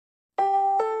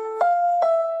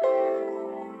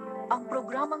Ang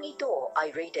programang ito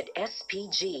ay rated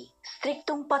SPG.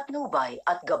 Striktong patnubay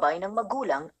at gabay ng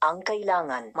magulang ang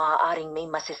kailangan. Maaaring may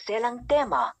masiselang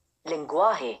tema,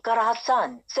 lengguwahe,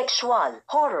 karahasan, sexual,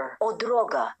 horror o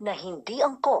droga na hindi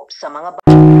angkop sa mga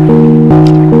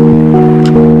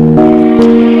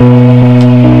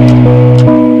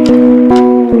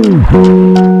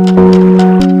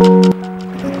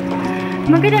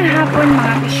Magandang hapon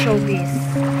mga showbiz.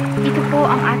 Ito po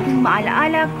ang ating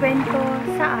maalaala kwento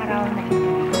sa araw na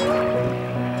ito.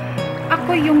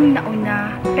 Ako yung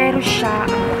nauna pero siya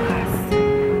ang wakas.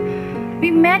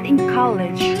 We met in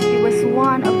college. He was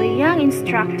one of the young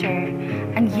instructor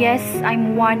and yes,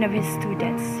 I'm one of his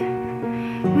students.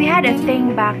 We had a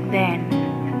thing back then,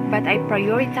 but I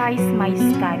prioritized my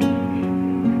study.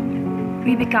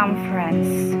 We become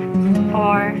friends,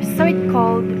 or so it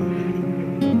called.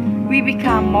 We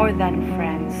become more than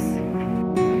friends,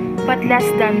 but less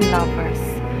than lovers.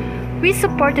 We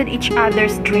supported each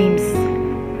other's dreams.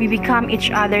 We become each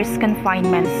other's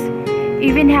confinements.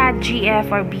 Even had GF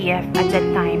or BF at that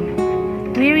time.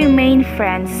 We remained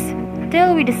friends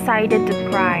till we decided to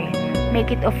try, make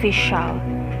it official.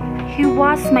 He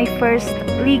was my first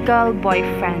legal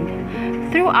boyfriend.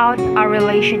 Throughout our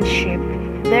relationship,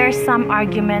 there are some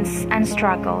arguments and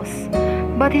struggles.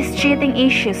 But his cheating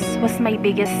issues was my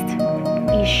biggest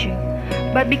issue.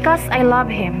 But because I love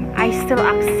him, I still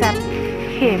accept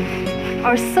him.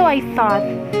 Or so I thought.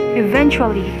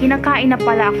 Eventually, kinakain na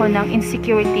pala ako ng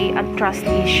insecurity at trust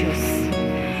issues.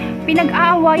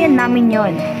 Pinag-aawayan namin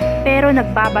yon, pero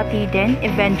nagbabati din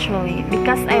eventually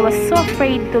because I was so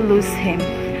afraid to lose him.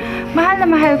 Mahal na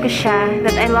mahal ko siya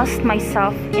that I lost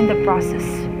myself in the process.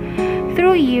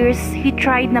 Through years, he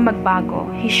tried na magbago.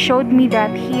 He showed me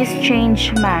that he is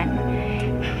changed man.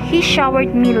 He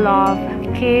showered me love,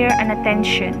 care, and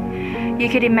attention.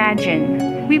 You could imagine,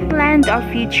 we planned our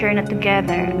future na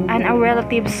together and our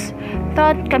relatives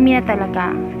thought kami na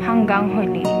talaga hanggang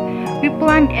huli. We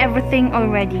planned everything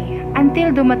already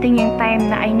until dumating yung time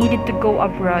na I needed to go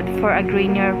abroad for a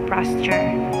greener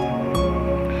pasture.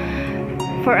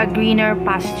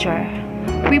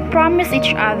 We promised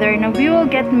each other na we will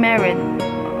get married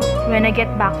when I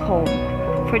get back home.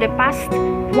 For the past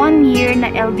 1 year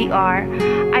na LDR,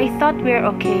 I thought we're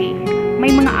okay. May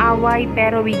mga away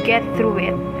pero we get through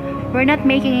it. We're not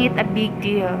making it a big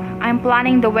deal. I'm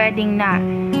planning the wedding na.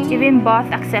 Even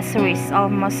bought accessories,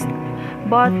 almost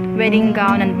bought wedding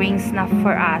gown and rings na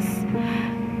for us.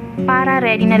 Para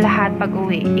ready na lahat pag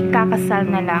uwi, ikakasal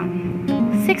na lang.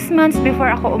 6 months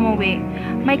before ako umuwi,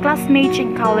 my classmates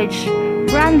in college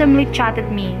randomly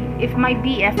chatted me if my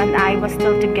BF and I was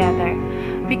still together.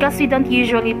 Because we don't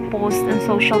usually post on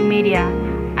social media,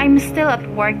 I'm still at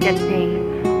work that day.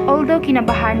 Although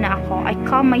kinabahan na ako, I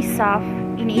calm myself.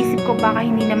 Iniisip ko baka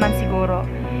hindi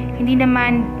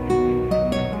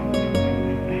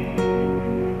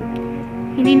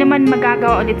naman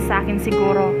magagawa ulit sa akin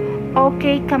siguro.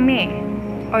 Okay kami.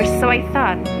 Or so I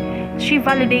thought. She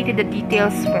validated the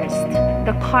details first.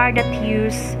 The car that he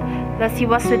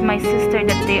was with my sister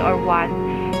that day or what.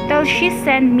 Till she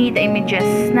sent me the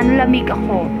images, nanlamig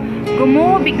ako.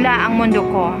 Gumuho bigla ang mundo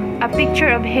ko. A picture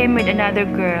of him with another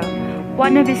girl.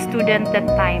 One of his students that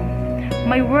time.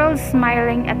 My world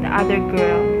smiling at the other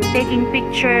girl. Taking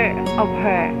picture of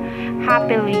her.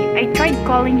 Happily, I tried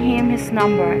calling him his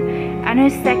number and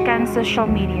his second social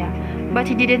media. But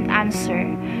he didn't answer.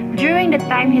 During the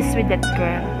time he's with that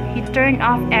girl, he turned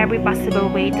off every possible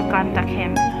way to contact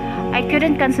him. I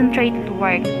couldn't concentrate at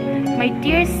work. My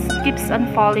tears keeps on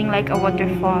falling like a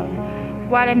waterfall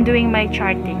while I'm doing my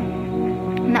charting.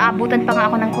 Naabutan pa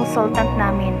nga ako ng consultant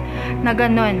namin na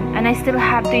ganun, and I still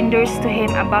have to endorse to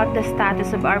him about the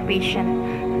status of our patient.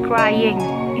 Crying.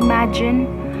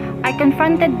 Imagine? I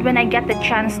confronted when I get the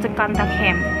chance to contact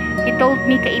him. He told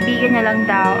me kaibigan niya lang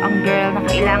daw ang girl na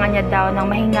kailangan niya daw ng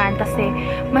mahingan kasi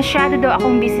masyado daw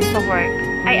akong busy sa work.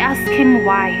 I asked him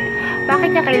why.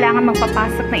 Bakit niya kailangan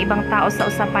magpapasok ng ibang tao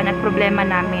sa usapan at problema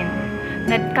namin?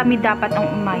 Na kami dapat ang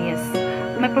umayos.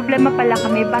 May problema pala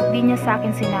kami, ba't di niya sa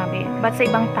akin sinabi? Ba't sa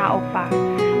ibang tao pa?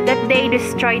 That day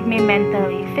destroyed me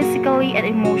mentally, physically, and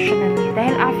emotionally.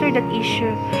 Dahil after that issue,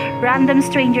 random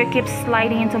stranger keeps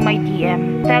sliding into my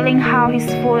DM, telling how he's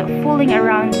fooling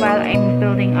around while I'm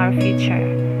building our future.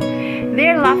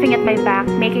 They're laughing at my back,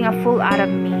 making a fool out of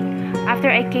me.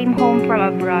 After I came home from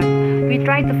abroad, we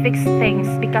tried to fix things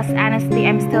because honestly,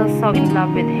 I'm still so in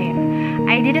love with him.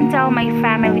 I didn't tell my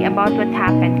family about what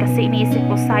happened kasi iniisip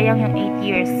ko sayang yung 8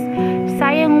 years.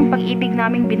 Sayang yung pag-ibig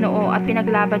naming binuo at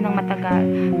pinaglaban ng matagal.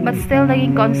 But still,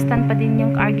 naging constant pa din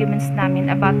yung arguments namin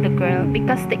about the girl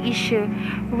because the issue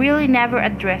really never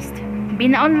addressed.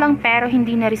 Binaon lang pero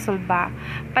hindi na-resolba.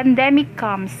 Pandemic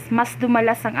comes, mas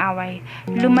dumalas ang away.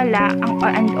 Lumala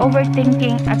ang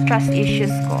overthinking at trust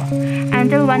issues ko.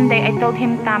 Until one day, I told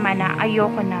him tama na,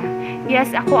 ayoko na.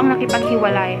 Yes, ako ang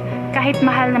nakipaghiwalay. Kahit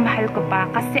mahal na mahal ko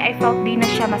pa kasi I felt di na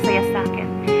siya masaya sa akin.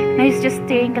 Na he's just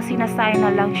staying kasi nasayang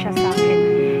na lang siya sa akin.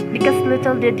 Because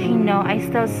little did he know, I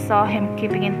still saw him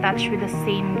keeping in touch with the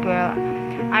same girl.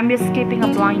 I'm just keeping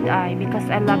a blind eye because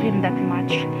I love him that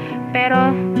much.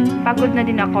 Pero, pagod na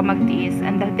din ako magtiis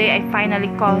and the day I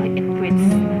finally call it quits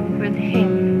with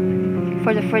him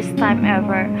for the first time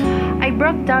ever, I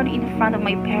broke down in front of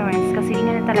my parents kasi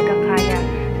hindi na talaga kaya.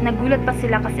 Nagulat pa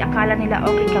sila kasi akala nila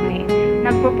okay kami.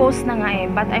 Nag-propose na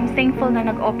nga but I'm thankful na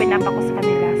nag-open up ako sa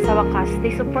kanila. Sa wakas,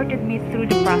 they supported me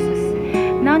through the process.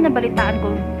 Now, nabalitaan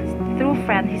ko through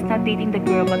friend, he's not dating the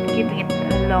girl but keeping it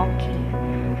low-key.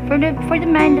 For the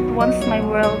man that wants my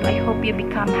world, I hope you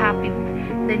become happy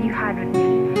than you had with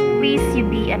me. Please, you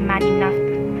be a man enough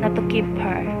not to keep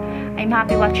her. I'm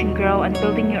happy watching grow and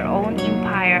building your own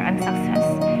empire and success,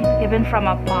 even from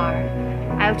afar.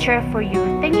 I'll cheer for you.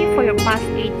 Thank you for your past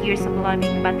 8 years of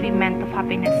loving but we meant of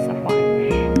happiness apart.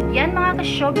 Yan mga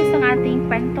ka-showbiz ang ating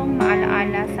kwentong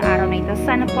maalaala sa araw na ito.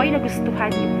 Sana po ay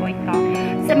nagustuhan niyo po ito.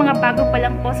 Sa mga bago pa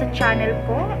lang po sa channel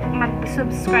ko,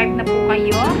 mag-subscribe na po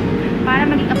kayo para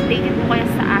maging updated po kayo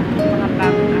sa ating mga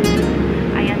bagong upload.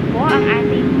 Ayan po ang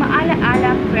ating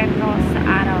maalaala kwento sa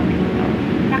araw na ito.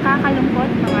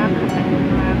 Nakakalungkot mga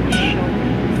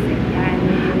ka-showbiz. Ayan.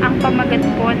 Ang pamagat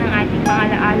po ng ating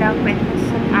maalaala kwento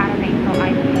sa araw na ito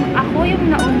ay ako yung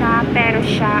nauna pero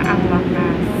siya ang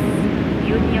wakas.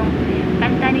 Yun yung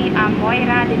kanta ni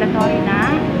Moira de la Torre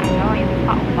na yung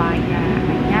Paubaya.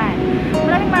 Ayan.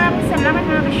 Maraming salamat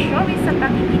mga ka-showbiz sa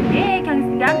pakikinig.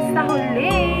 Hanggang sa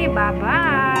huli.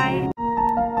 Bye-bye!